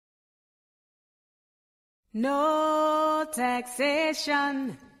No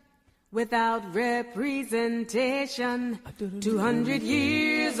taxation without representation. 200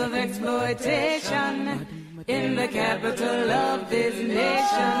 years of exploitation in the capital of this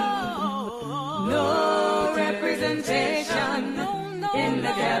nation. No representation in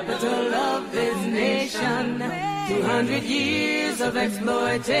the capital of this nation. 200 years of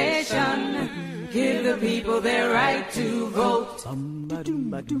exploitation. Give the people their right to vote.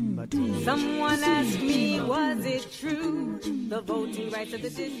 Someone asked me, was it true? The voting rights of the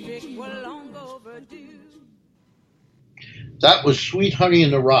district were long overdue. That was Sweet Honey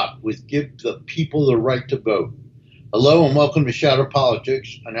in the Rock with Give the People the Right to Vote. Hello and welcome to Shadow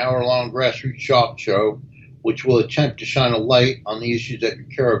Politics, an hour-long grassroots talk show which will attempt to shine a light on the issues that you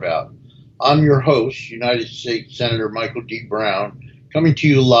care about. I'm your host, United States Senator Michael D. Brown, coming to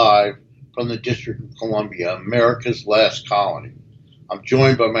you live from the District of Columbia, America's last colony. I'm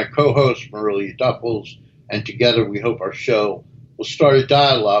joined by my co-host, Marilia Duffels, and together we hope our show will start a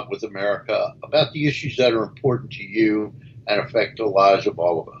dialogue with America about the issues that are important to you and affect the lives of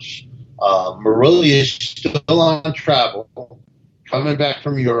all of us. Marilia is still on travel, coming back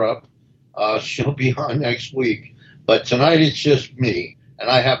from Europe. She'll be on next week, but tonight it's just me, and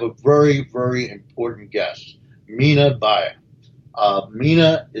I have a very, very important guest, Mina Baya.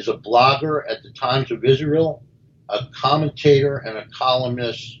 Mina is a blogger at the Times of Israel, a commentator and a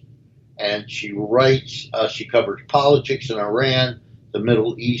columnist, and she writes, she covers politics in Iran, the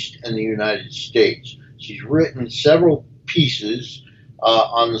Middle East, and the United States. She's written several pieces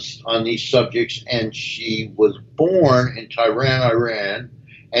on these subjects, and she was born in Tehran, Iran,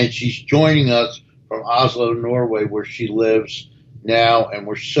 and she's joining us from Oslo, Norway, where she lives now, and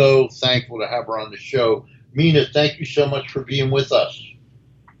we're so thankful to have her on the show. Mina, thank you so much for being with us.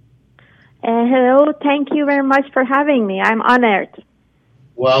 Hello, thank you very much for having me. I'm honored.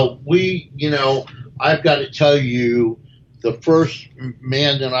 Well, I've got to tell you, the first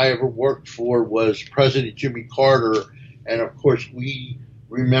man that I ever worked for was President Jimmy Carter, and of course we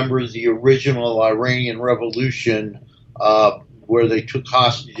remember the original Iranian Revolution where they took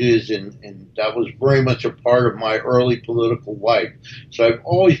hostages, and that was very much a part of my early political life. So I've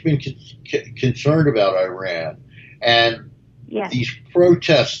always been concerned about Iran. And these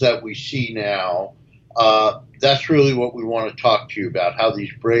protests that we see now, that's really what we want to talk to you about, how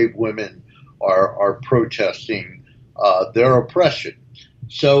these brave women are protesting their oppression.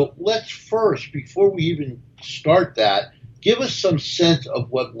 So let's first, before we even start that, give us some sense of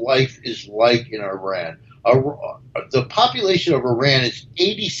what life is like in Iran. The population of Iran is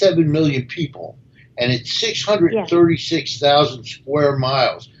 87 million people, and it's 636,000 square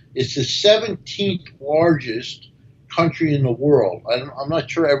miles. It's the 17th largest country in the world. I'm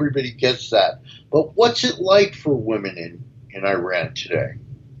not sure everybody gets that. But what's it like for women in Iran today?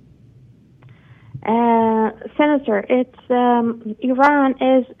 Senator, Iran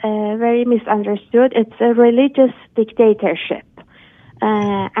is very misunderstood. It's a religious dictatorship.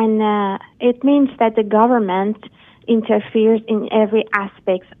 And it means that the government interferes in every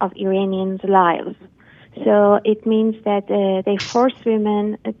aspect of Iranians' lives. So it means that they force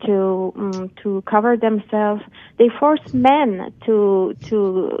women to cover themselves. They force men to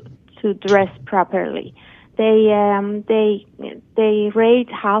dress properly. They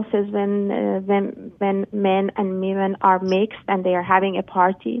raid houses when men and women are mixed and they are having a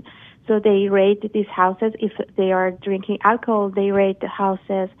party. So they raid these houses. If they are drinking alcohol, they raid the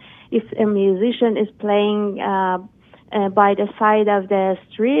houses. If a musician is playing by the side of the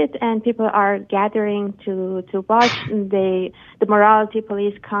street and people are gathering to watch, the morality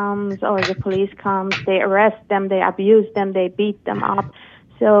police comes or the police comes, they arrest them, they abuse them, they beat them up.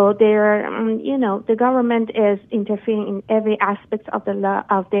 So they're, the government is interfering in every aspect of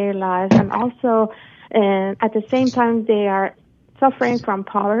their lives, and also at the same time they are suffering from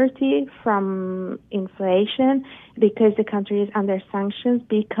poverty, from inflation, because the country is under sanctions,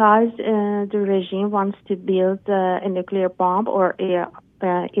 because the regime wants to build a nuclear bomb or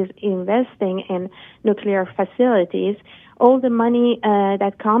is investing in nuclear facilities. All the money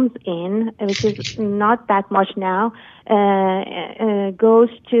that comes in, which is not that much now,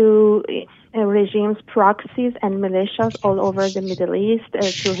 goes to regime's proxies and militias all over the Middle East,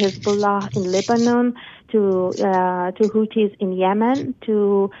 to Hezbollah in Lebanon, to Houthis in Yemen,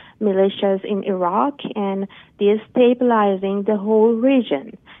 to militias in Iraq, and destabilizing the whole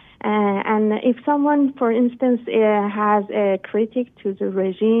region. And if someone, for instance, has a critic to the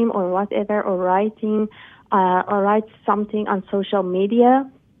regime or whatever, or writes something on social media,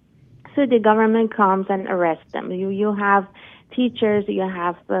 so the government comes and arrests them. You have teachers, you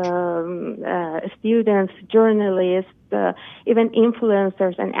have students, journalists, even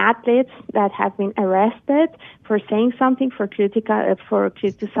influencers and athletes that have been arrested for saying something, for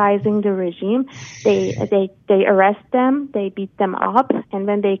criticizing the regime. They arrest them, they beat them up, and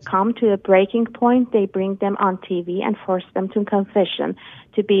when they come to a breaking point, they bring them on TV and force them to confession,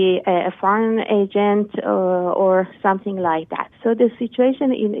 to be a foreign agent or something like that. So the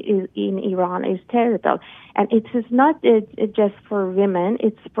situation in Iran is terrible. And it is not just for women,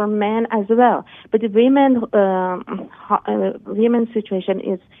 it's for men as well. But the women's situation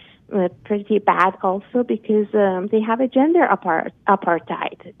is pretty bad also because they have a gender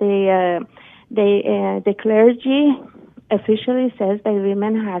apartheid. The clergy officially says that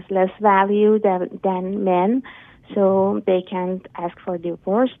women has less value than men. So they can ask for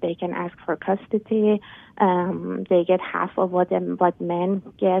divorce, they can ask for custody, they get half of what men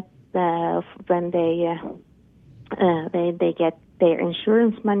get when they get their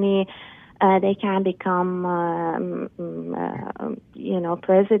insurance money. They can become,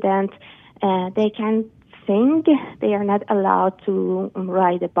 president. They can sing. They are not allowed to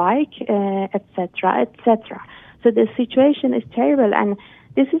ride a bike, etc., etc. So the situation is terrible, and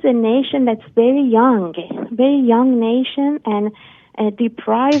this is a nation that's very young nation, and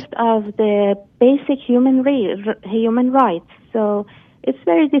deprived of the basic human rights. So it's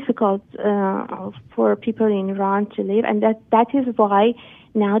very difficult for people in Iran to live, and that is why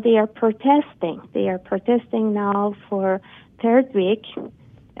now they are protesting. They are protesting now for third week.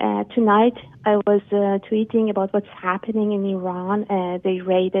 Tonight I was tweeting about what's happening in Iran. They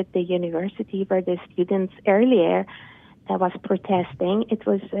raided the university where the students earlier was protesting. It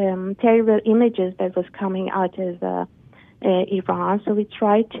was terrible images that was coming out of Iran. So we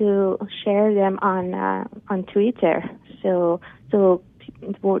try to share them on Twitter. So the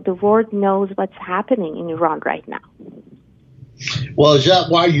world knows what's happening in Iran right now. Well, is that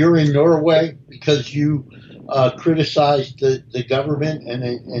why you're in Norway? Because you criticized the government,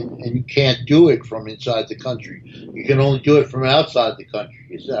 and you can't do it from inside the country. You can only do it from outside the country.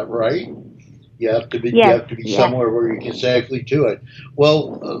 Is that right? You have to be somewhere where you can safely do it.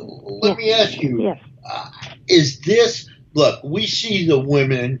 Well, let me ask you: is this? Look, we see the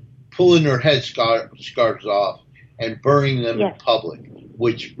women pulling their headscarves off and burning them in public,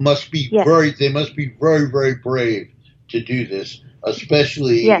 which must be they must be very, very brave to do this,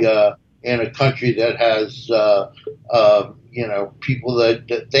 especially in a country that has, people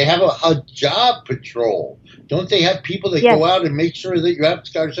that they have a hijab patrol. Don't they have people that go out and make sure that you have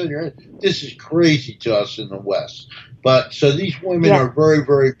scars on your head? This is crazy to us in the West. But so these women are very,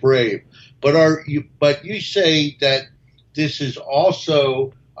 very brave. But you say that this is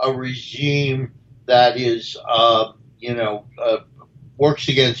also a regime that is, works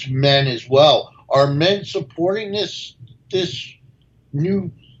against men as well. Are men supporting this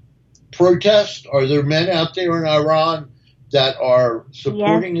new protest? Are there men out there in Iran that are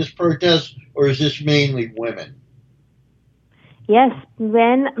supporting this protest, or is this mainly women? Yes,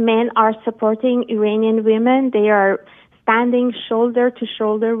 when men are supporting Iranian women, they are standing shoulder to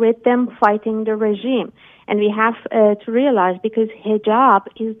shoulder with them, fighting the regime. And we have to realize, because hijab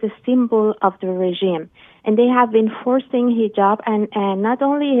is the symbol of the regime. And they have been forcing hijab, and not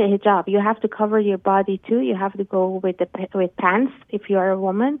only hijab, you have to cover your body too. You have to go with pants if you are a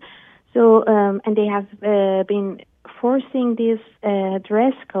woman. So, and they have been forcing this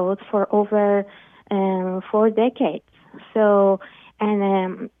dress code for over 4 decades. So,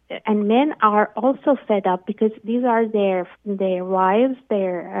 and men are also fed up because these are their wives,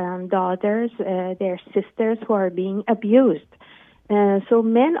 their daughters, their sisters who are being abused. So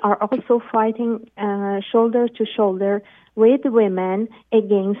men are also fighting shoulder to shoulder with women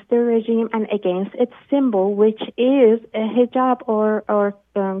against the regime and against its symbol, which is a hijab or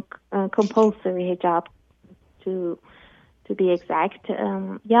compulsory hijab, to be exact. They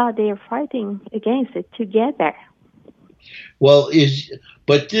are fighting against it together. Well,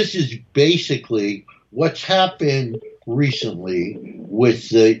 but this is basically what's happened recently with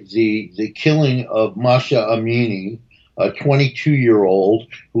the killing of Mahsa Amini, a 22-year-old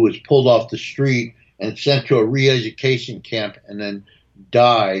who was pulled off the street and sent to a re-education camp and then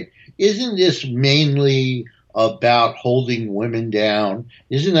died. Isn't this mainly about holding women down?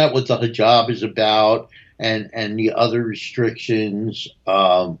 Isn't that what the hijab is about, and the other restrictions?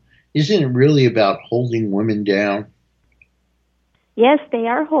 Isn't it really about holding women down? Yes, they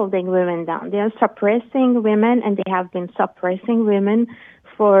are holding women down. They are suppressing women, and they have been suppressing women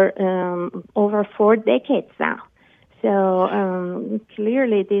for over 4 decades now. So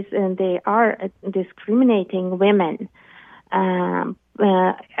clearly, they are discriminating women,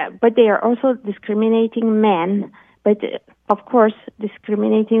 but they are also discriminating men. But of course,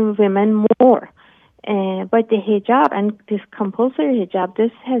 discriminating women more. But the hijab and this compulsory hijab,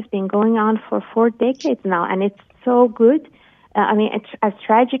 this has been going on for 4 decades now, and it's so good. I mean, it's as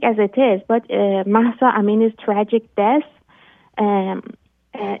tragic as it is, but Mahsa Amini's tragic death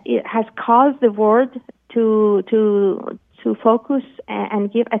it has caused the world to focus and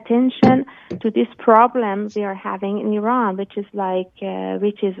give attention to this problem we are having in Iran, which is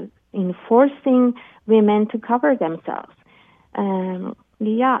enforcing women to cover themselves.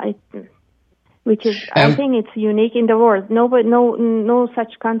 Which is, I think it's unique in the world. No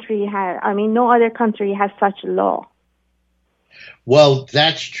such country has. I mean, no other country has such a law. Well,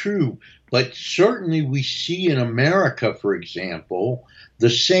 that's true, but certainly we see in America, for example, the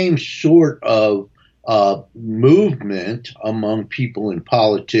same sort of movement among people in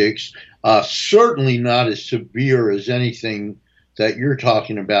politics. Certainly not as severe as anything that you're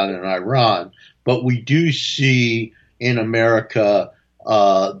talking about in Iran, but we do see in America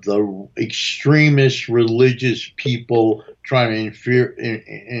the extremist religious people trying to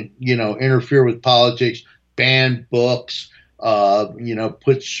interfere with politics, ban books,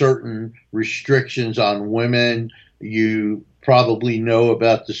 put certain restrictions on women. You probably know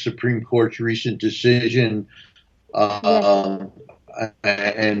about the Supreme Court's recent decision, and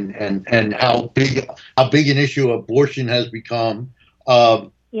how big an issue abortion has become.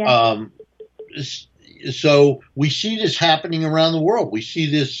 So we see this happening around the world. We see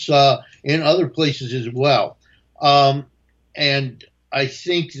this in other places as well. And I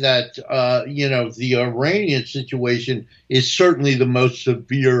think that, the Iranian situation is certainly the most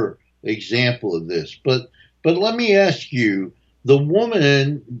severe example of this. But let me ask you, the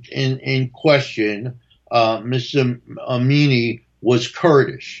woman in question, Ms. Amini, was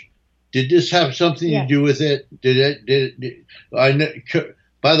Kurdish. Did this have something to do with it? I know,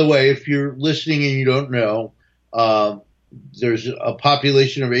 by the way, if you're listening and you don't know, there's a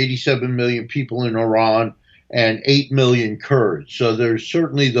population of 87 million people in Iran and 8 million Kurds. So there's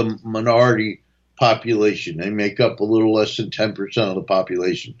certainly the minority population. They make up a little less than 10% of the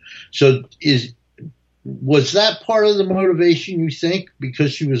population. So was that part of the motivation, you think,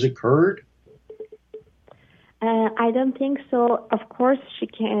 because she was a Kurd? I don't think so. Of course,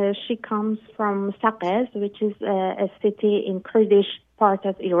 she comes from Saqqez, which is a city in Kurdish part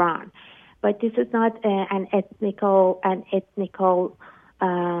of Iran. But this is not an ethnical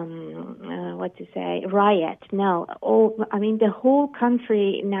riot. No. The whole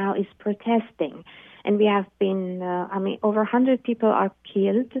country now is protesting. And we have been, over 100 people are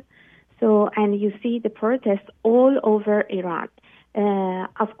killed. So, and you see the protests all over Iran.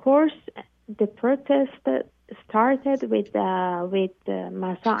 Of course, the protest started with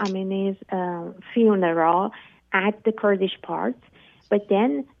Mahsa Amini's funeral at the Kurdish part, but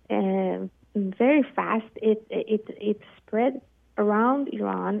then very fast it spread around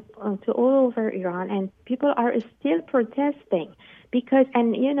Iran to all over Iran, and people are still protesting because,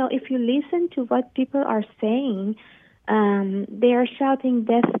 if you listen to what people are saying, they are shouting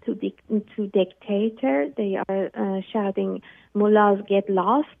death to dictator. They are shouting mullahs get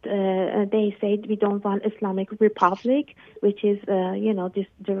lost. They say we don't want Islamic Republic, which is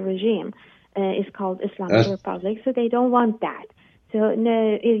the regime is called Islamic Republic. So they don't want that. So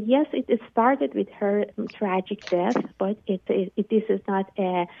no, yes, it started with her tragic death, but this is not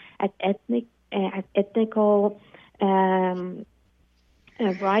an ethnical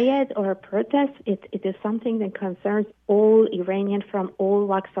a riot or a protest. It is something that concerns all Iranians from all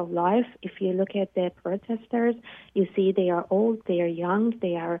walks of life. If you look at the protesters, you see they are old, they are young,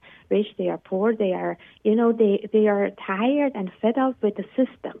 they are rich, they are poor, they are, they are tired and fed up with the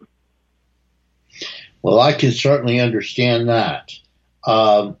system. Well, I can certainly understand that.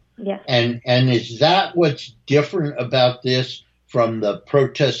 Yes. And is that what's different about this from the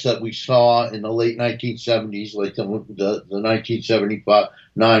protests that we saw in the late 1970s, like the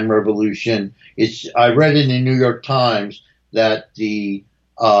 1979 revolution? I read in the New York Times that the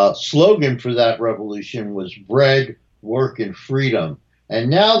slogan for that revolution was bread, work, and freedom. And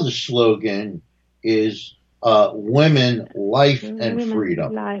now the slogan is women, life, and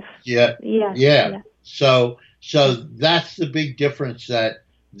freedom. Life. Yeah. So that's the big difference, that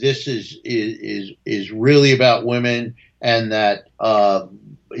this is really about women, and that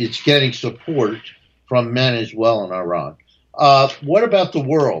it's getting support from men as well in Iran. What about the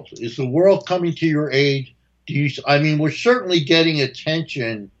world? Is the world coming to your aid? We're certainly getting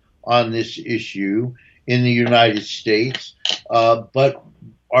attention on this issue in the United States, but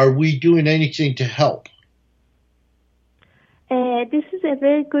are we doing anything to help? This is a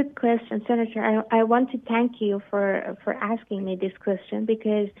very good question, Senator. I want to thank you for asking me this question,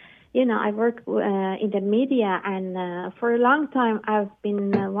 because I work in the media, and for a long time I've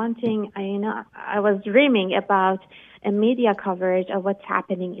been wanting. I was dreaming about a media coverage of what's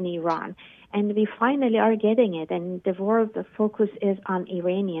happening in Iran, and we finally are getting it. And the world focus is on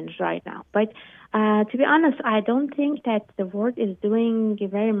Iranians right now. But to be honest, I don't think that the world is doing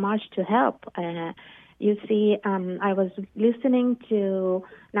very much to help. You see, I was listening to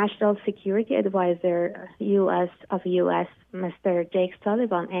National Security Advisor U.S. Mr. Jake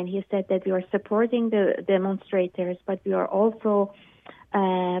Sullivan, and he said that we are supporting the demonstrators, but we are also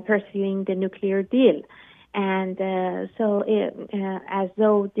pursuing the nuclear deal. And as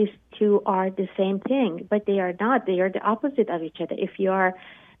though these two are the same thing, but they are not. They are the opposite of each other. If you are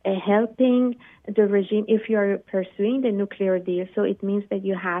helping the regime, if you are pursuing the nuclear deal, so it means that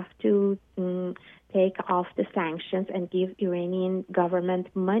you have to take off the sanctions and give Iranian government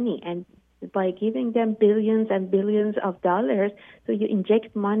money. And by giving them billions and billions of dollars, so you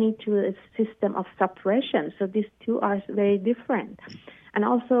inject money to a system of suppression. So these two are very different. And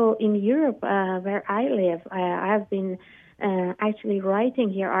also in Europe, where I live, I have been actually writing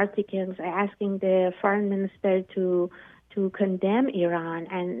here articles asking the foreign minister to condemn Iran,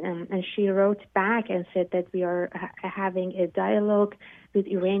 and she wrote back and said that we are having a dialogue with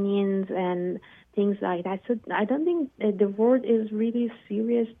Iranians and things like that. So I don't think the world is really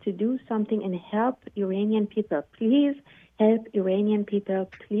serious to do something and help Iranian people. Please help Iranian people.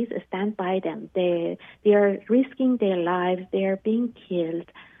 Please stand by them. They are risking their lives. They are being killed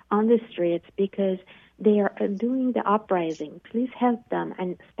on the streets because they are doing the uprising. Please help them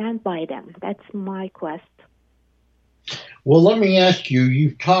and stand by them. That's my quest. Well, let me ask you,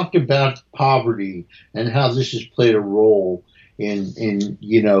 you've talked about poverty and how this has played a role in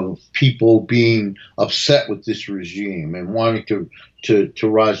people being upset with this regime and wanting to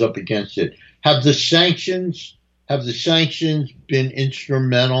rise up against it. Have the sanctions been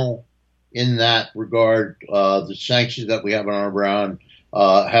instrumental in that regard? The sanctions that we have on Iran,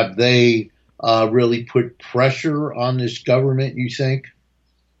 have they really put pressure on this government, you think?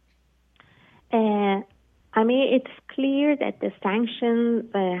 It's clear that the sanctions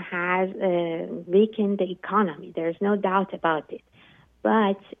has weakened the economy. There's no doubt about it.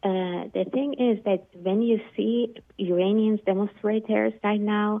 But the thing is that when you see Iranians demonstrators right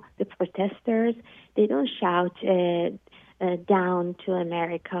now, the protesters, they don't shout down to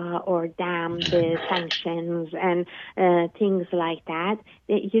America or damn the sanctions and things like that.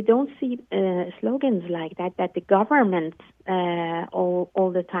 You don't see slogans like that the government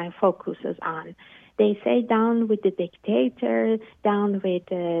all the time focuses on. They say down with the dictator, down with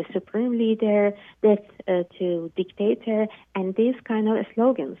the supreme leader, death to dictator, and these kind of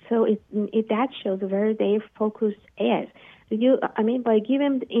slogans. So that shows where their focus is. By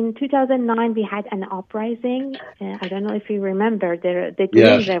giving in 2009 we had an uprising. I don't know if you remember the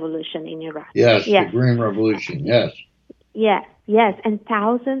Green Revolution in Iraq. Yes, the Green Revolution. Yes. Yes, and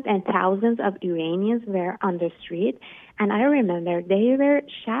thousands of Iranians were on the street. And I remember they were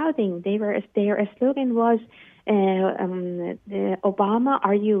shouting. Their slogan was, "Obama,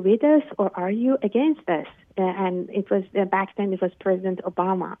 are you with us or are you against us?" And it was back then. It was President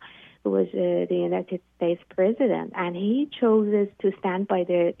Obama who was the United States president, and he chose to stand by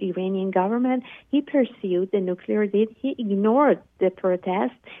the Iranian government. He pursued the nuclear deal. He ignored the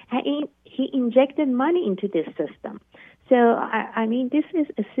protests. He injected money into this system. So, this is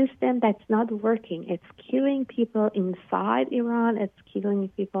a system that's not working. It's killing people inside Iran. It's killing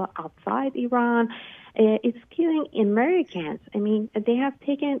people outside Iran. It's killing Americans.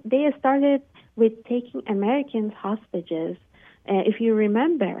 They started with taking Americans hostages. If you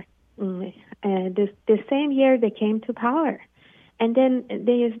remember, the same year they came to power. And then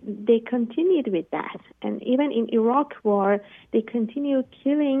they continued with that. And even in Iraq war, they continued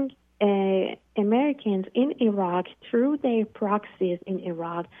killing Americans in Iraq through their proxies in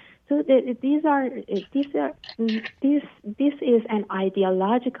Iraq. So this is an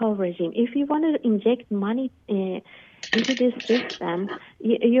ideological regime. If you want to inject money into this system,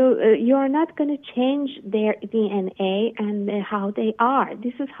 you are not going to change their DNA and how they are.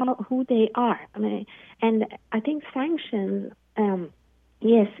 This is who they are. And I think sanctions.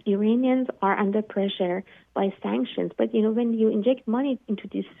 Yes, Iranians are under pressure by sanctions, but when you inject money into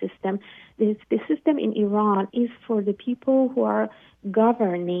this system, the system in Iran is for the people who are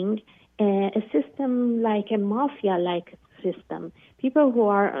governing a system like a mafia-like system. People who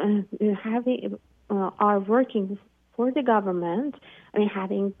are are working for the government,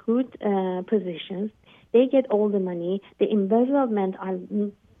 having good positions. They get all the money. The embezzlement are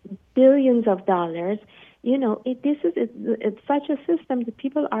billions of dollars. this is it's such a system that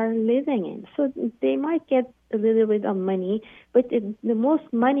people are living in. So they might get a little bit of money, but the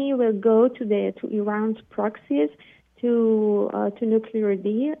most money will go to Iran's proxies, to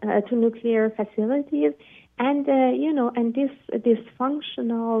nuclear facilities, and and this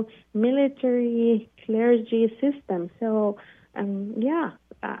dysfunctional military clergy system. So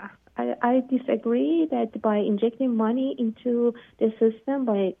I disagree that by injecting money into the system,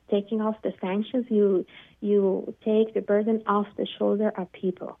 by taking off the sanctions, you take the burden off the shoulder of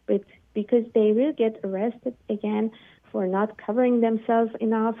people. But because they will get arrested again for not covering themselves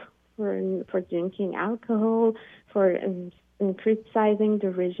enough, for drinking alcohol, for criticizing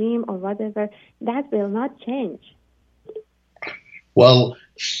the regime or whatever, that will not change. Well,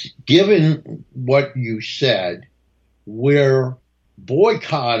 given what you said, we're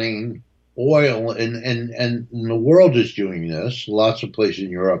boycotting oil, and the world is doing this, lots of places in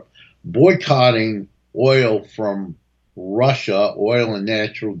Europe, boycotting oil from Russia, oil and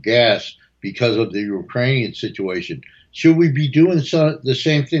natural gas, because of the Ukrainian situation. Should we be doing the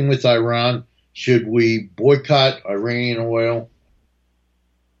same thing with Iran? Should we boycott Iranian oil?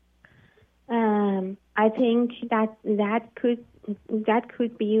 I think that could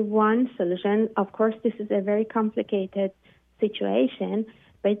be one solution. Of course, this is a very complicated situation,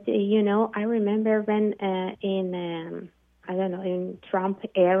 but I remember when in President Trump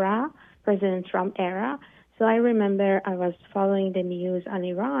era. So I remember I was following the news on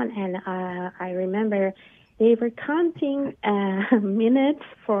Iran, and I remember they were counting minutes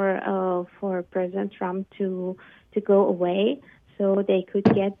for President Trump to go away, so they could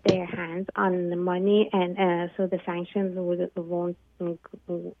get their hands on the money, and so the sanctions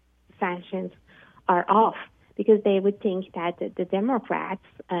are off, because they would think that the Democrats,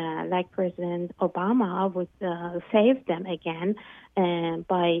 like President Obama, would save them again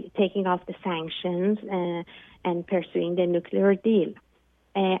by taking off the sanctions and pursuing the nuclear deal.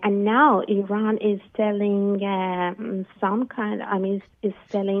 And now Iran is selling is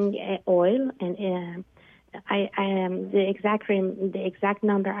selling oil, and the exact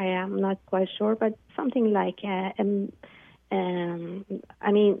number I am not quite sure, but something like Iran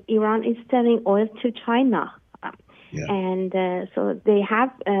is selling oil to China. Yeah. And so they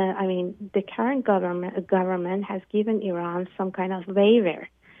have, the current government has given Iran some kind of waiver.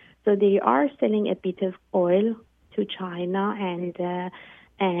 So they are selling a bit of oil to China, and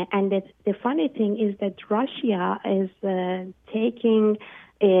the funny thing is that Russia is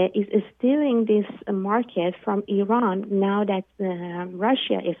stealing this market from Iran now that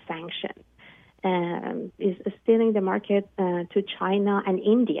Russia is sanctioned. Is stealing the market to China and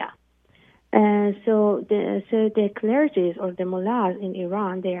India. So the clergies or the mullahs in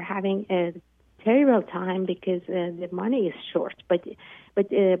Iran, they are having a terrible time because the money is short. But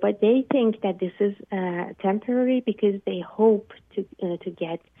they think that this is temporary, because they hope to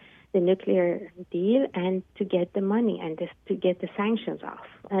get the nuclear deal and to get the money and to get the sanctions off.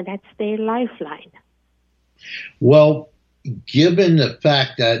 That's their lifeline. Well, given the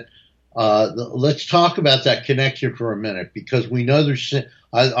fact that let's talk about that connection for a minute, because we know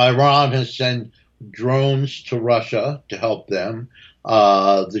Iran has sent drones to Russia to help them.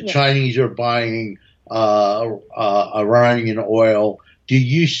 The Chinese are buying Iranian oil. Do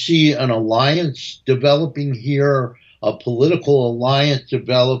you see an alliance developing here, a political alliance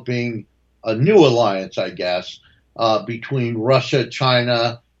developing, a new alliance, I guess, between Russia,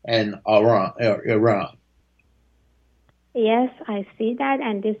 China, and Iran? Yes, I see that,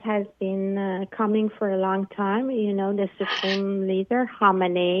 and this has been coming for a long time. The supreme leader,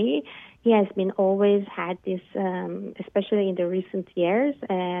 Khamenei, he has been always had this, especially in the recent years,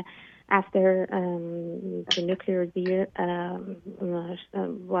 after the nuclear deal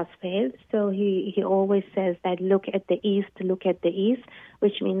was failed. So he always says that look at the East,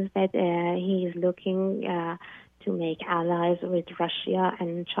 which means that he is looking to make allies with Russia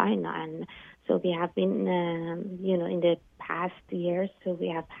and China. And so we have been, in the past years, so we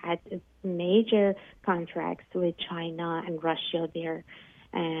have had major contracts with China and Russia there.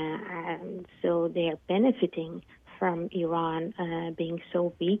 And so they are benefiting from Iran being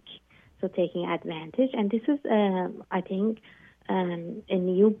so weak, so taking advantage. And this is, I think, a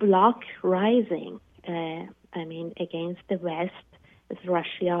new bloc rising, against the West. It's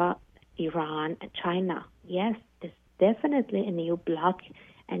Russia, Iran, and China. Yes, there's definitely a new bloc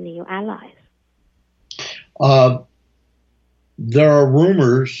and new allies. There are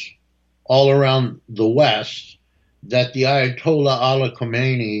rumors all around the West that the Ayatollah Ali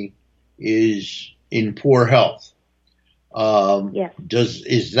Khamenei is in poor health. Yes.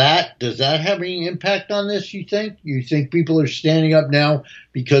 Does that have any impact on this? You think people are standing up now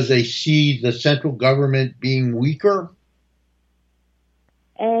because they see the central government being weaker?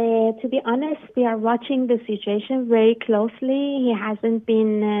 To be honest, we are watching the situation very closely. He hasn't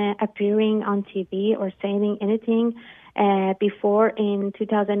been appearing on TV or saying anything. Before in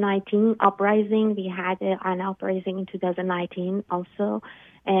 2019 uprising, we had an uprising in 2019 also.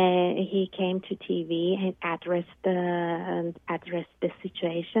 He came to TV and addressed the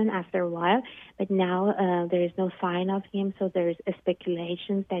situation after a while, but now there is no sign of him. So there is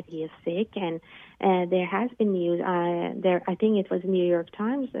speculations that he is sick, and there has been news. I think it was New York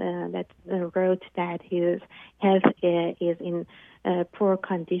Times that wrote that his health is in poor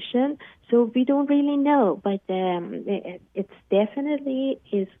condition. So we don't really know, but it's definitely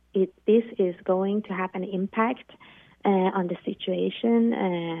this is going to have an impact on the situation.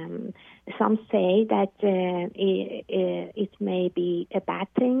 Some say that it may be a bad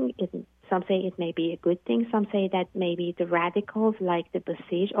thing. Some say it may be a good thing. Some say that maybe the radicals like the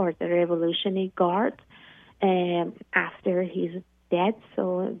Basij or the Revolutionary Guard after he's dead,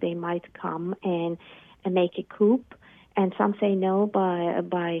 so they might come and make a coup. And some say no,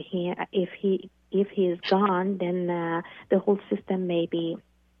 by he, if he is gone, then the whole system maybe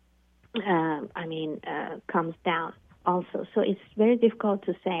comes down also. So it's very difficult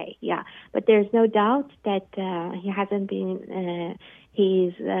to say, yeah. But there's no doubt that he hasn't been,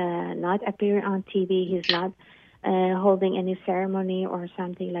 he's not appearing on TV, he's not holding any ceremony or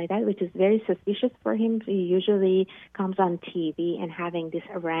something like that, which is very suspicious for him. He usually comes on TV and having this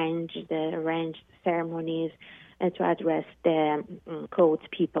arranged ceremonies to address the codes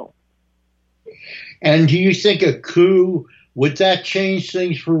people. And do you think a coup, would that change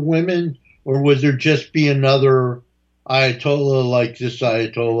things for women, or would there just be another Ayatollah like this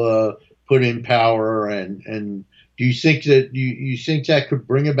Ayatollah put in power? And do you think that you think that could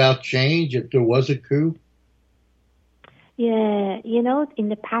bring about change if there was a coup? Yeah, in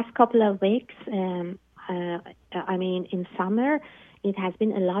the past couple of weeks, in summer, it has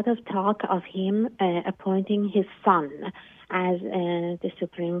been a lot of talk of him appointing his son as the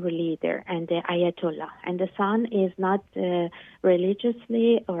supreme leader and the Ayatollah. And the son is not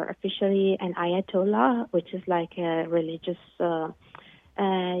religiously or officially an Ayatollah, which is like a religious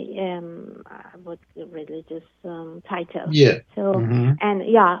religious title. Yeah. So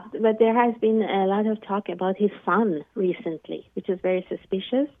but there has been a lot of talk about his son recently, which is very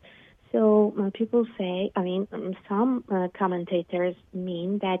suspicious. So people say, some commentators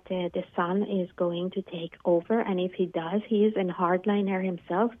mean that the son is going to take over, and if he does, he is a hardliner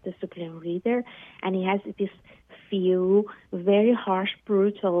himself, the supreme leader, and he has this few very harsh,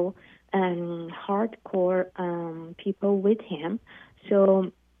 brutal, hardcore people with him.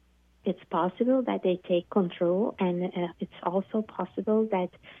 So it's possible that they take control, and it's also possible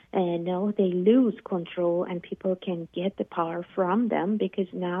that they lose control and people can get the power from them, because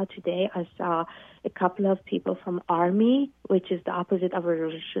now today I saw a couple of people from army, which is the opposite of a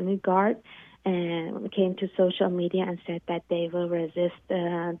Revolutionary Guard, came to social media and said that they will resist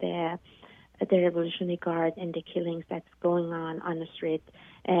the Revolutionary Guard and the killings that's going on the street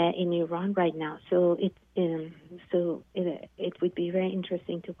in Iran right now. So it would be very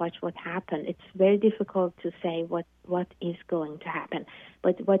interesting to watch what happens. It's very difficult to say what is going to happen,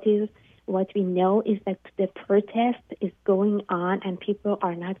 but what we know is that the protest is going on and people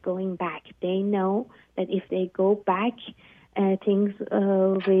are not going back. They know that if they go back, things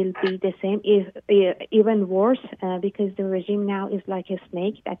will be the same, if even worse, because the regime now is like a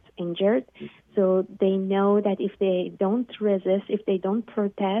snake that's injured. So they know that if they don't resist, if they don't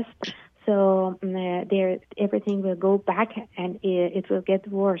protest, so everything will go back and it will get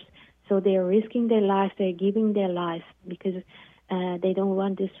worse. So they're risking their lives, they're giving their lives because they don't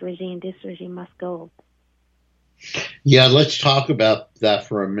want this regime. This regime must go. Yeah, let's talk about that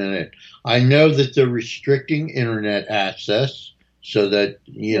for a minute. I know that they're restricting internet access so that,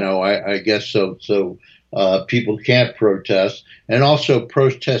 I guess so people can't protest, and also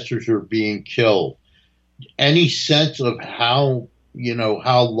protesters are being killed. Any sense of how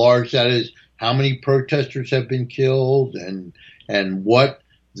large that is? How many protesters have been killed, and what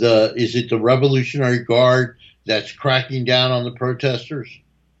is it the Revolutionary Guard that's cracking down on the protesters?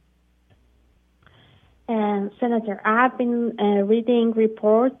 Senator, I've been reading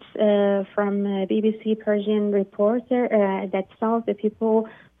reports from BBC Persian reporter that some of the people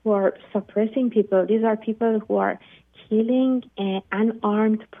who are suppressing people, these are people who are killing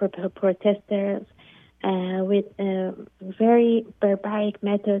unarmed protesters with very barbaric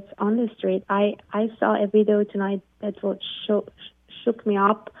methods on the street. I saw a video tonight that shook me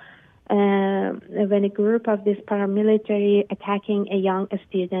up. when a group of this paramilitary attacking a young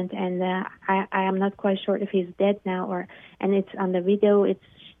student, and I am not quite sure if he's dead now, and it's on the video.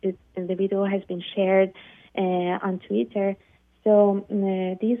 And the video has been shared on Twitter. So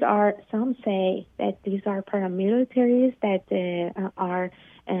some say that these are paramilitaries that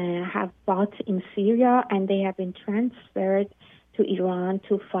have fought in Syria, and they have been transferred to Iran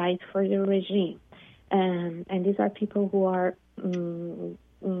to fight for the regime. And these are people who are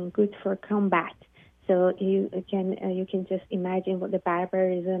good for combat. So you can just imagine what the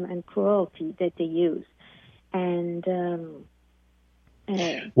barbarism and cruelty that they use. And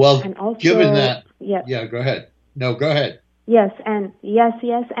and also, given that, yeah, go ahead. No, go ahead. Yes, and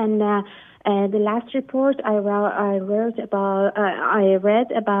the last report I read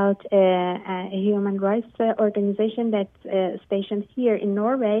about a human rights organization that's stationed here in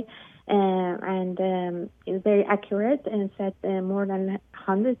Norway, and is very accurate, and said more than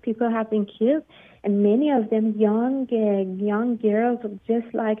 100 people have been killed, and many of them young girls,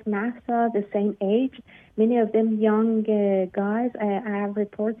 just like Mahsa, the same age. Many of them young guys. I have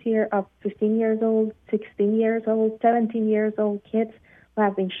reports here of 15 years old, 16 years old, 17 years old kids who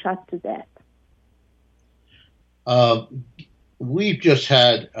have been shot to death. We've just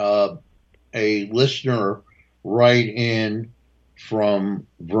had a listener write in from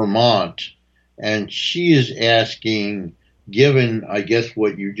Vermont, and she is asking, given, I guess,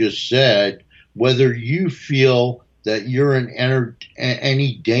 what you just said, whether you feel that you're in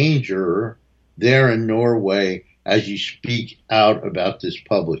any danger there in Norway as you speak out about this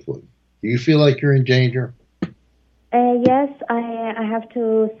publicly. Do you feel like you're in danger? Yes, I have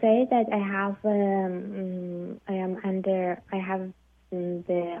to say that I have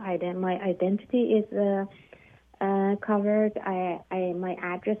my identity is covered. My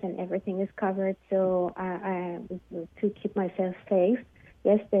address and everything is covered, so to keep myself safe.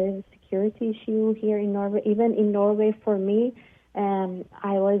 Yes, there is a security issue here in Norway. Even in Norway, for me,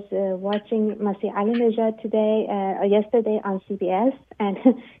 I was watching Masih Alinejad yesterday on CBS, and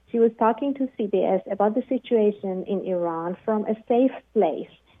she was talking to CBS about the situation in Iran from a safe place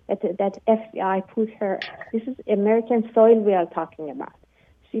that FBI put her. This is American soil we are talking about.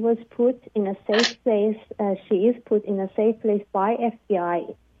 She was put in a safe place. She is put in a safe place by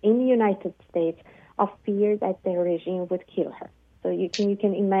FBI in the United States of fear that the regime would kill her. So you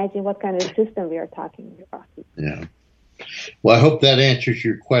can imagine what kind of system we are talking about. Yeah. Well, I hope that answers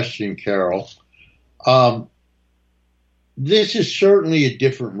your question, Carol. This is certainly a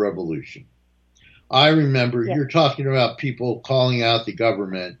different revolution. I remember You're talking about people calling out the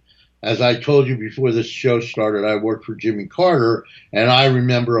government. As I told you before this show started, I worked for Jimmy Carter, and I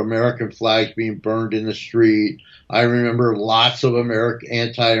remember American flags being burned in the street. I remember lots of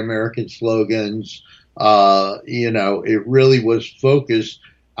anti-American slogans. It really was focused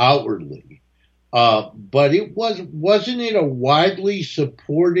outwardly. But wasn't it a widely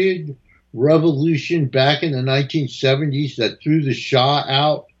supported revolution back in the 1970s that threw the Shah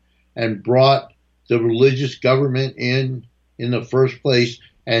out and brought the religious government in the first place?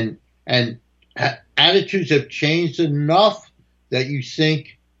 And attitudes have changed enough that you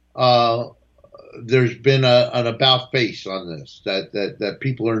think there's been an about face on this, that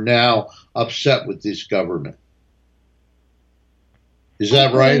people are now upset with this government. Is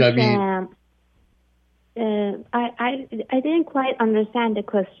that right? I mean, I didn't quite understand the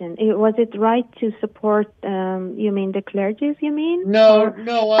question. Was it right to support? You mean the clergies? You mean? No.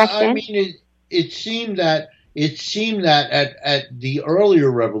 I mean it seemed that at the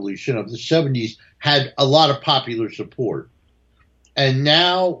earlier revolution of the 70s had a lot of popular support. And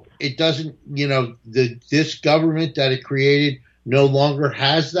now it doesn't, this government that it created no longer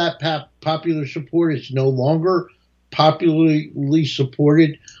has that popular support. It's no longer popularly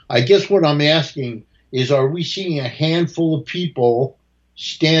supported. I guess what I'm asking is, are we seeing a handful of people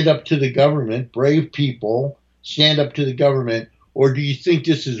stand up to the government, brave people stand up to the government, or do you think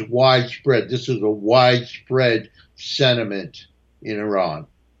this is widespread? This is a widespread sentiment in Iran?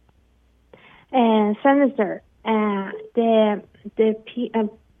 Senator,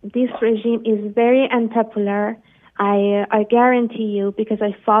 this regime is very unpopular. I guarantee you, because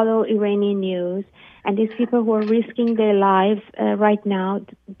I follow Iranian news, and these people who are risking their lives right now,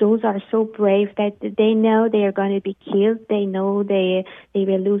 those are so brave that they know they are going to be killed. They know they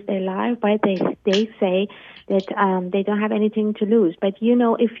will lose their life, but they say that they don't have anything to lose. But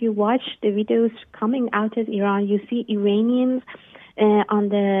if you watch the videos coming out of Iran, you see Iranians on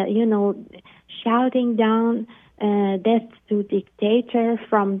the shouting down death to dictator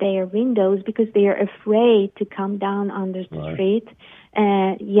from their windows because they are afraid to come down on the street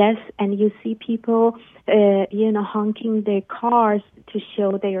Yes, and you see people, honking their cars to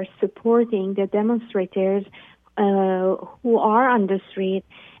show they are supporting the demonstrators who are on the street.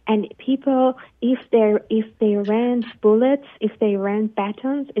 And people, if they ran bullets, if they ran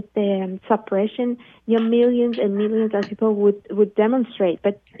batons, if the suppression, millions and millions of people would demonstrate.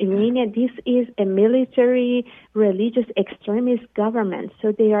 But Iranian, this is a military, religious, extremist government,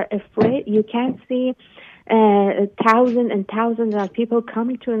 so they are afraid. You can't see thousands and thousands of people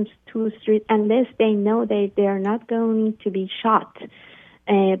coming to the street unless they know they are not going to be shot.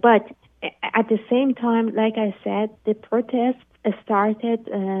 But at the same time, like I said, the protests started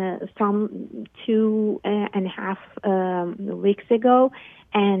some 2.5 weeks ago,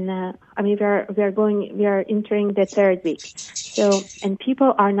 and we are entering the third week. So, and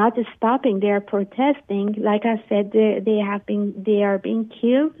people are not stopping; they are protesting. Like I said, they are being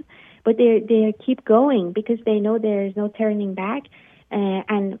killed, but they keep going because they know there is no turning back,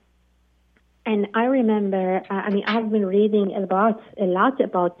 And I remember, I've been reading a lot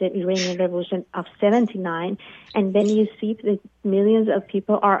about the Iranian Revolution of '79, and when you see that millions of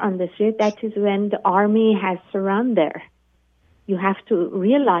people are on the street, that is when the army has surrendered. You have to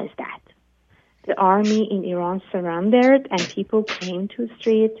realize that. The army in Iran surrendered, and people came to the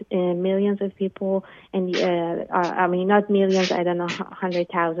street, millions of people, and not millions, I don't know,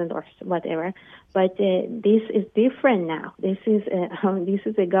 100,000 or whatever. But this is different now. This is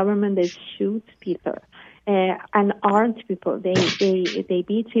a government that shoots people and armed people. They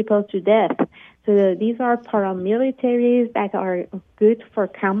beat people to death. So these are paramilitaries that are good for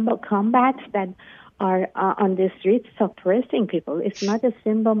combat that are on the streets suppressing people. It's not a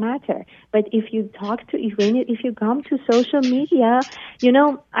simple matter. But if you talk to Iranian, if you come to social media,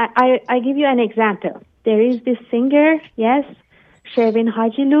 I give you an example. There is this singer, yes, Shervin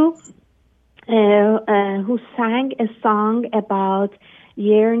Hajilu, who sang a song about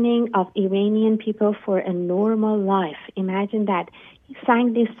yearning of Iranian people for a normal life. Imagine that. He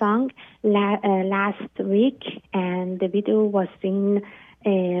sang this song last week, and the video was seen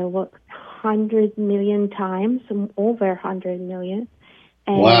 100 million times, over 100 million.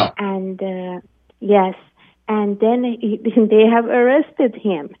 Wow. And yes, and then they have arrested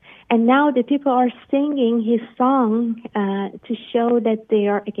him. And now the people are singing his song to show that they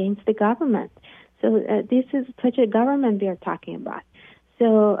are against the government. So this is such a government we are talking about.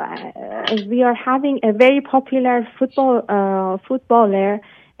 So we are having a very popular footballer.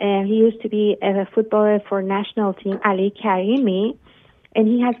 He used to be a footballer for national team, Ali Karimi, and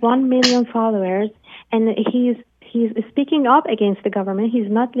he has 1 million followers. And he's speaking up against the government.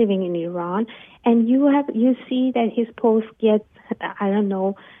 He's not living in Iran, and you see that his post gets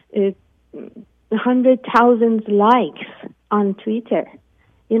 100,000 likes on Twitter.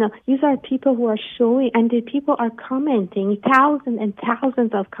 These are people who are showing, and the people are commenting, thousands and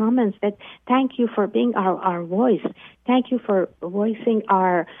thousands of comments that thank you for being our voice, thank you for voicing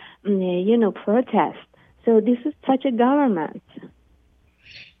our protest. So this is such a government.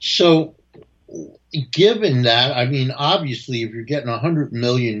 So, given that, obviously, if you're getting 100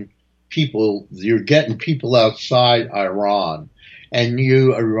 million people, you're getting people outside Iran, and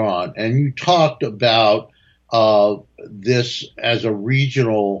you talked about this as a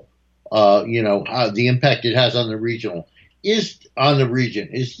regional, the impact it has on the region. Is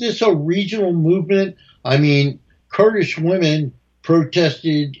this a regional movement? Kurdish women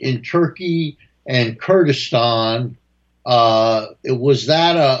protested in Turkey and Kurdistan. Was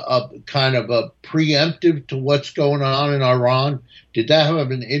that a kind of a preemptive to what's going on in Iran? Did that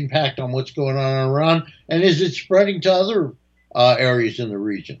have an impact on what's going on in Iran? And is it spreading to other areas in the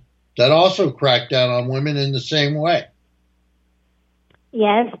region that also crack down on women in the same way?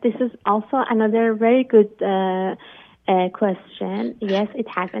 Yes, this is also another very good question. Yes, it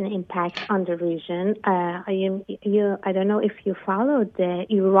has an impact on the region. I don't know if you followed the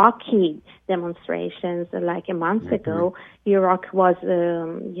Iraqi demonstrations like a month ago. Iraq was,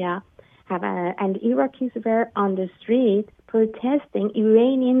 and Iraqis were on the street protesting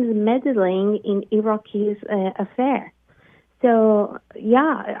Iranians meddling in Iraqi's affair. So,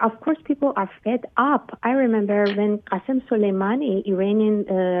 of course, people are fed up. I remember when Qasem Soleimani, Iranian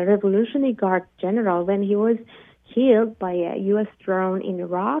Revolutionary Guard general, when he was killed by a U.S. drone in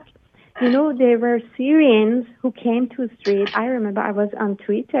Iraq, there were Syrians who came to the street. I remember I was on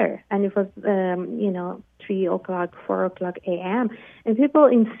Twitter, and it was, 3 o'clock, 4 o'clock a.m. And people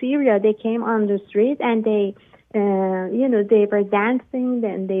in Syria, they came on the street, and they were dancing,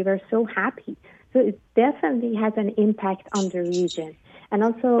 and they were so happy. So it definitely has an impact on the region. And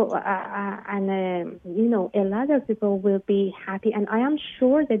also, a lot of people will be happy. And I am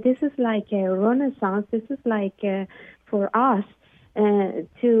sure that this is like a renaissance. This is like, for us,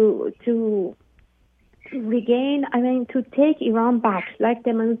 to regain, to take Iran back, like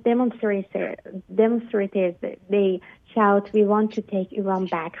demonstrators, they shout, "We want to take Iran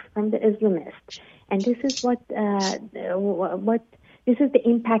back from the Islamists," and this is what this is the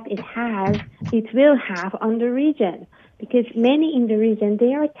impact it will have on the region, because many in the region,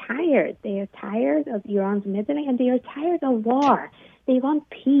 they are tired. They are tired of Iran's meddling, and they are tired of war. They want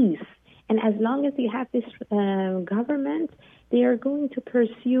peace, and as long as you have this government, they are going to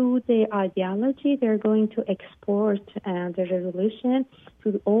pursue their ideology. They're going to export the revolution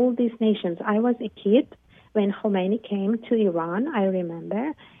to all these nations. I was a kid when Khomeini came to Iran, I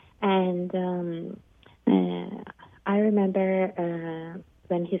remember. And I remember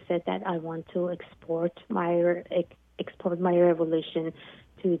when he said that I want to export my revolution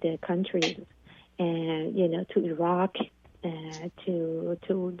to the countries, and to Iraq, to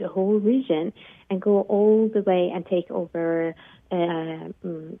the whole region, and go all the way and take over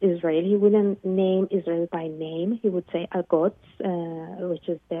Israel. He wouldn't name Israel by name. He would say Al-Quds, which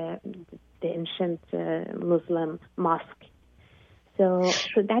is the ancient Muslim mosque. So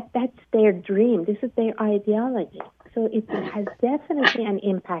that's their dream. This is their ideology. So it has definitely an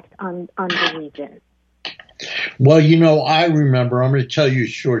impact on the region. Well, I remember, I'm going to tell you a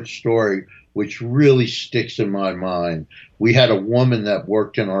short story which really sticks in my mind. We had a woman that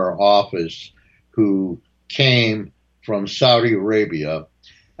worked in our office who came from Saudi Arabia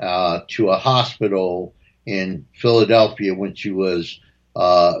to a hospital in Philadelphia when she was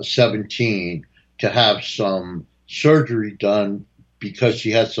 17 to have some surgery done because she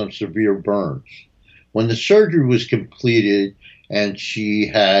had some severe burns. When the surgery was completed and she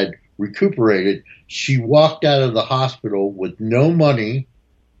had recuperated, she walked out of the hospital with no money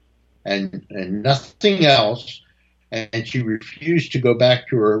and nothing else, and she refused to go back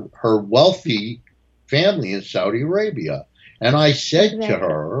to her wealthy family in Saudi Arabia. And I said to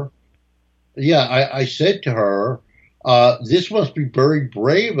her, I said to her, this must be very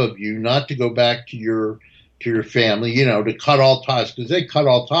brave of you not to go back to your family, to cut all ties, because they cut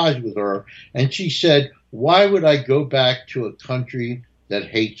all ties with her. And she said, why would I go back to a country that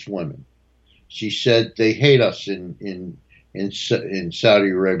hates women? She said, they hate us in Saudi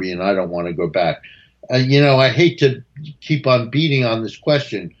Arabia, and I don't want to go back. I hate to keep on beating on this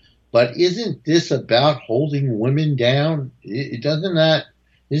question, but isn't this about holding women down? Isn't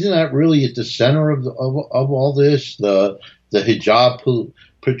that really at the center of all this? The hijab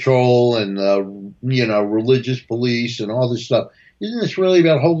patrol and religious police and all this stuff. Isn't this really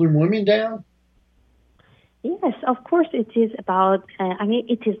about holding women down? Yes, of course it is about.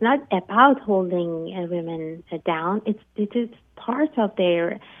 It is not about holding women down. It is part of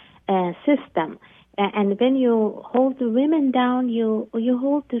their system. And when you hold the women down, you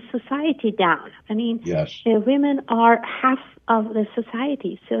hold the society down. Yes. Women are half of the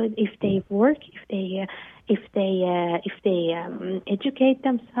society. So if they work, if they educate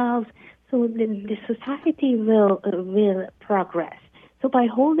themselves, so the society will progress. So by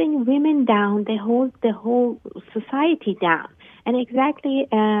holding women down, they hold the whole society down. And exactly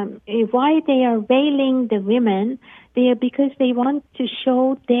why they are veiling the women, because they want to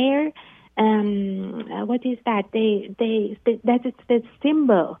show their what is that? That is the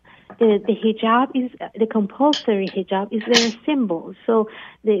symbol. The hijab is the compulsory hijab is their symbol. So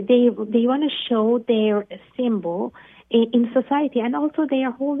they want to show their symbol in society, and also they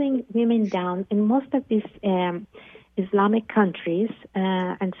are holding women down in most of these Islamic countries,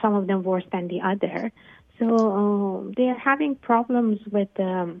 and some of them worse than the other. So they are having problems with,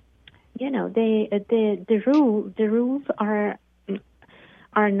 the rules are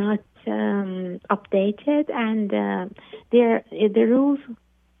not updated, and the rules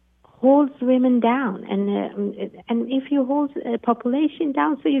holds women down, and if you hold a population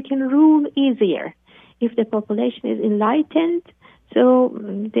down, so you can rule easier. If the population is enlightened, so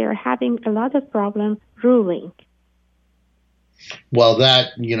they're having a lot of problem ruling. Well,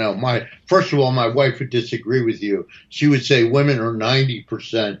 first of all, my wife would disagree with you. She would say women are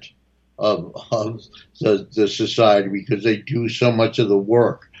 90% of the society because they do so much of the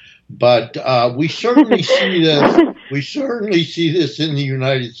work. But we certainly see this. We certainly see this in the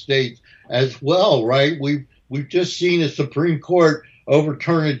United States as well, right? We've just seen a Supreme Court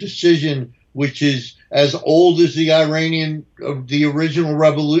overturn a decision which is as old as the original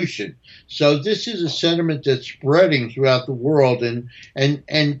revolution. So this is a sentiment that's spreading throughout the world. And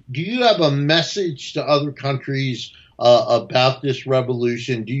do you have a message to other countries about this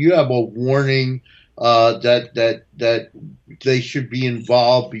revolution? Do you have a warning that they should be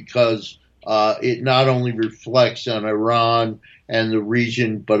involved because it not only reflects on Iran and the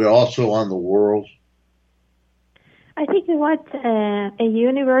region, but also on the world? I think what a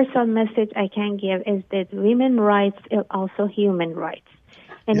universal message I can give is that women's rights are also human rights.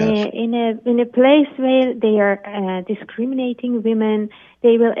 And Yes. in a place where they are discriminating women,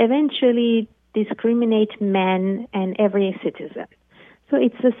 they will eventually discriminate men and every citizen. So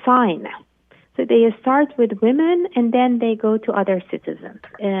it's a sign. So they start with women and then they go to other citizens.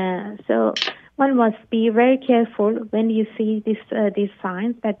 So one must be very careful when you see these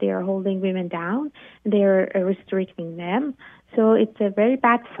signs that they are holding women down, they are restricting them. So it's a very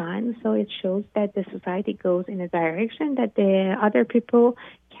bad sign. So it shows that the society goes in a direction that the other people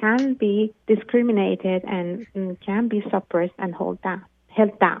can be discriminated and can be suppressed and held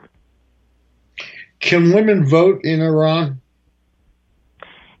down. Can women vote in Iran?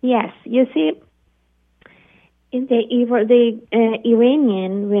 Yes, you see, in the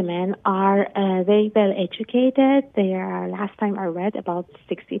Iranian women are very well educated. They are, last time I read, about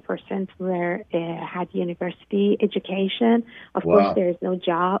 60% had university education. Of Wow. course, there is no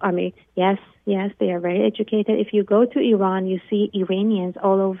job. I mean, yes, they are very educated. If you go to Iran, you see Iranians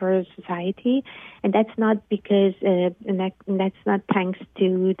all over society, and that's not because that's not thanks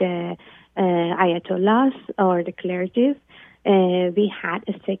to the Ayatollahs or the clergy. We had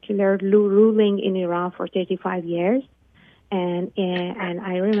a secular ruling in Iran for 35 years. And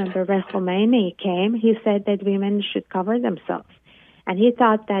I remember when Khomeini came, he said that women should cover themselves. And he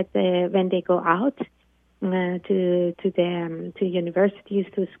thought that when they go out to universities,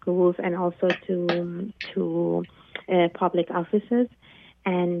 to schools, and also to public offices,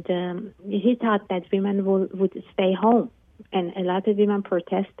 and he thought that women would stay home. And a lot of women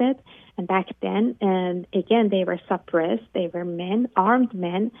protested, and back then, again, they were suppressed. They were men, armed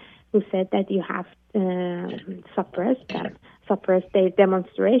men, who said that you have suppress their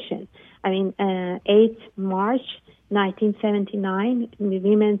demonstration. I mean, 8 March 1979,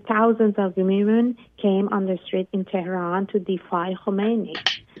 women, thousands of women came on the street in Tehran to defy Khomeini.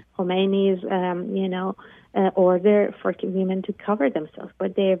 Khomeini's, order for women to cover themselves,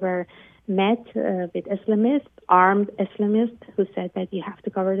 but they were met with Islamists, armed Islamists, who said that you have to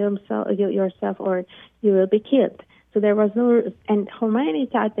cover yourself or you will be killed. So there was no, and Khomeini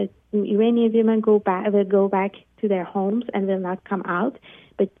thought that Iranian women will go back to their homes and will not come out.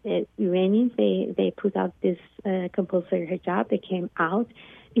 But Iranians, they put out this compulsory hijab. They came out.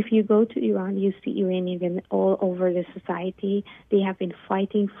 If you go to Iran, you see Iranian women all over the society. They have been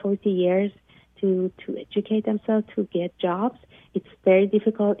fighting 40 years to educate themselves, to get jobs. It's very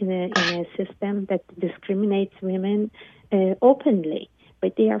difficult in a system that discriminates women openly,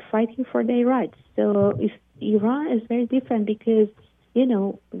 but they are fighting for their rights. So Iran is very different because,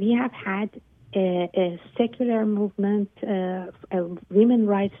 we have had a secular movement, a women's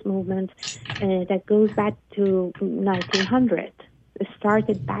rights movement that goes back to 1900. It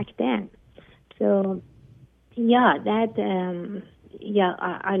started back then. So,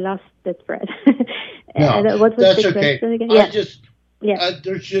 I lost the thread. No, what was that's the okay. question again?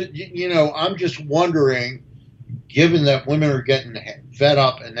 I'm just wondering, given that women are getting fed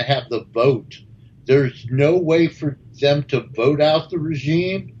up and they have the vote, there's no way for them to vote out the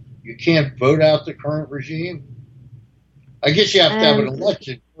regime? You can't vote out the current regime? I guess you have to have an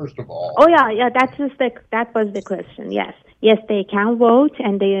election, first of all. Oh, yeah, that was the question, yes. Yes, they can vote,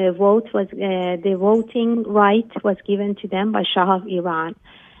 and the voting right was given to them by Shah of Iran.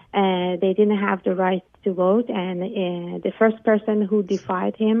 They didn't have the right to vote, and the first person who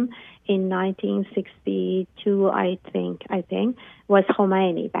defied him in 1962, I think, was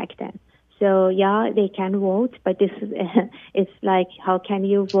Khomeini back then. So they can vote, but this is it's like, how can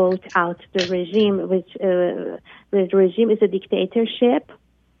you vote out the regime? Which the regime is a dictatorship.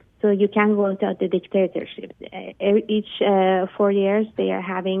 So you can vote out the dictatorship. Each 4 years, they are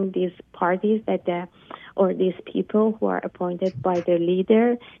having these parties or these people who are appointed by the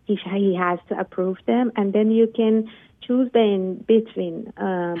leader. He has to approve them, and then you can choose between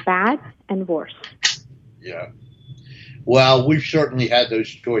bad and worse. Yeah. Well, we've certainly had those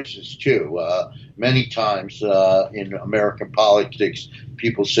choices too. Many times in American politics,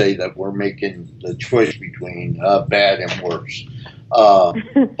 people say that we're making the choice between bad and worse.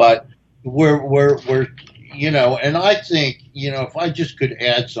 But we're and I think, if I just could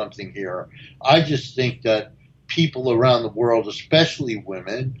add something here, I just think that people around the world, especially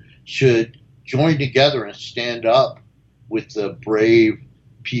women, should join together and stand up with the brave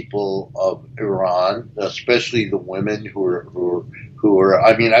people of Iran, especially the women who are.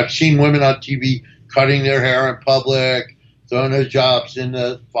 I mean, I've seen women on TV cutting their hair in public, throwing their jobs in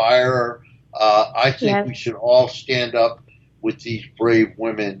the fire. I think we should all stand up with these brave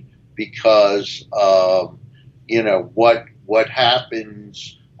women because, what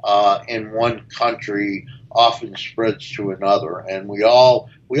happens in one country often spreads to another, and we all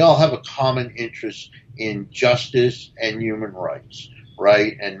have a common interest in justice and human rights,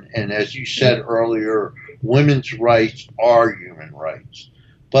 right? And as you said earlier, women's rights are human rights.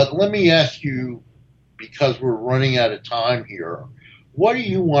 But let me ask you, because we're running out of time here, what do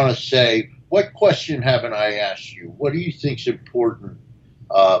you want to say? What question haven't I asked you? What do you think is important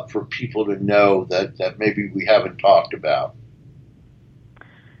for people to know that maybe we haven't talked about?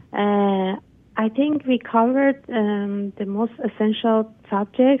 I think we covered the most essential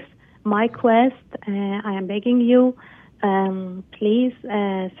subjects. My quest, I am begging you, please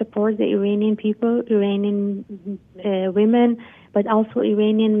support the Iranian people, Iranian women, but also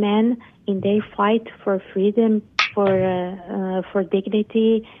Iranian men in their fight for freedom, for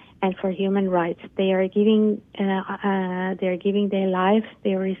dignity, and for human rights. They are giving their lives.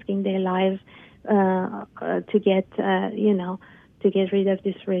 They are risking their lives to get to get rid of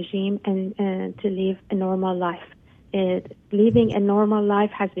this regime and to live a normal life. Living a normal life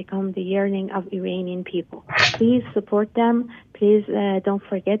has become the yearning of Iranian people. Please support them. Please don't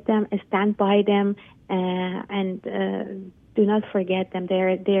forget them. Stand by them, and do not forget them. They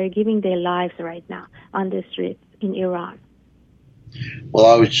are giving their lives right now on the streets in Iran. Well,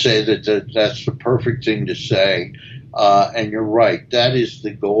 I would say that's the perfect thing to say, and you're right. That is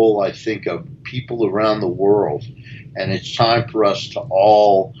the goal, I think, of people around the world, and it's time for us to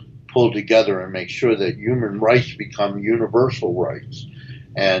all pull together and make sure that human rights become universal rights.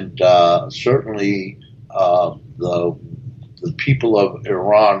 And certainly the people of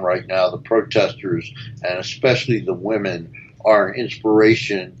Iran right now, the protesters, and especially the women, are an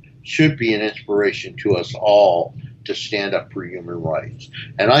inspiration, should be an inspiration to us all to stand up for human rights.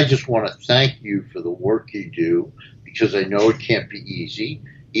 And I just want to thank you for the work you do, because I know it can't be easy,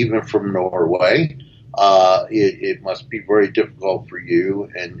 even from Norway. It must be very difficult for you,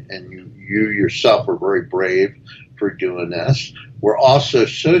 and you yourself are very brave for doing this. We're also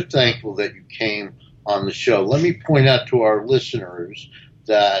so thankful that you came on the show. Let me point out to our listeners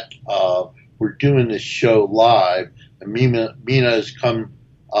that we're doing this show live, and Mina has come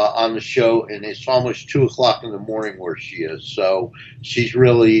on the show, and it's almost 2 o'clock in the morning where she is. So she's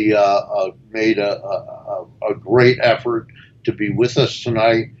really made a great effort to be with us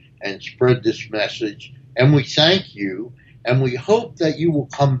tonight and spread this message. And we thank you, and we hope that you will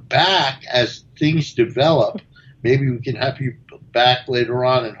come back as things develop. Maybe we can have you back later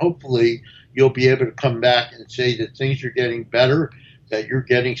on, and hopefully you'll be able to come back and say that things are getting better, that you're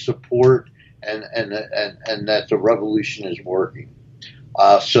getting support, and that the revolution is working.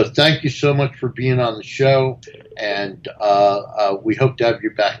 So thank you so much for being on the show, and we hope to have you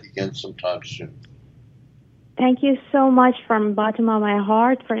back again sometime soon. Thank you so much from the bottom of my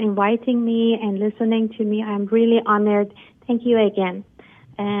heart for inviting me and listening to me. I'm really honored. Thank you again.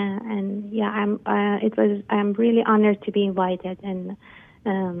 I'm really honored to be invited and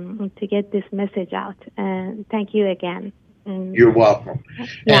to get this message out. Thank you again. You're welcome.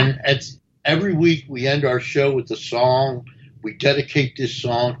 Yeah. And every week we end our show with a song. We dedicate this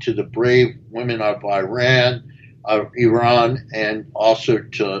song to the brave women of Iran, and also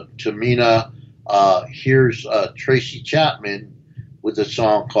to Mina. Here's Tracy Chapman with a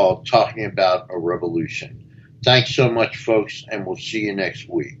song called Talking About a Revolution. Thanks so much, folks, and we'll see you next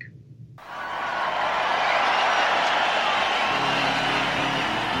week.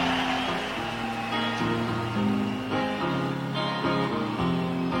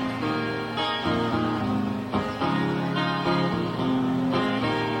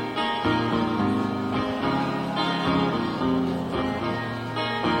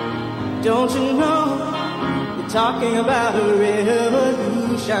 Don't you know, you're talking about a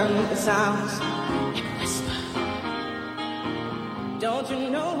revolution. It sounds like a whisper. Don't you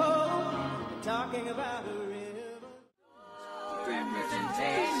know, you're talking about a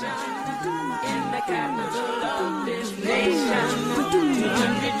representation in the capital of this nation.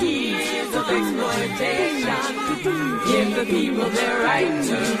 200 years of exploitation. Give the people their right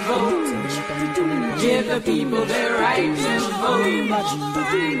to vote. Give the people their right to vote.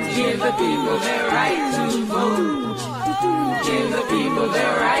 Give the people their right to vote. Give the people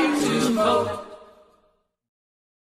their right to vote.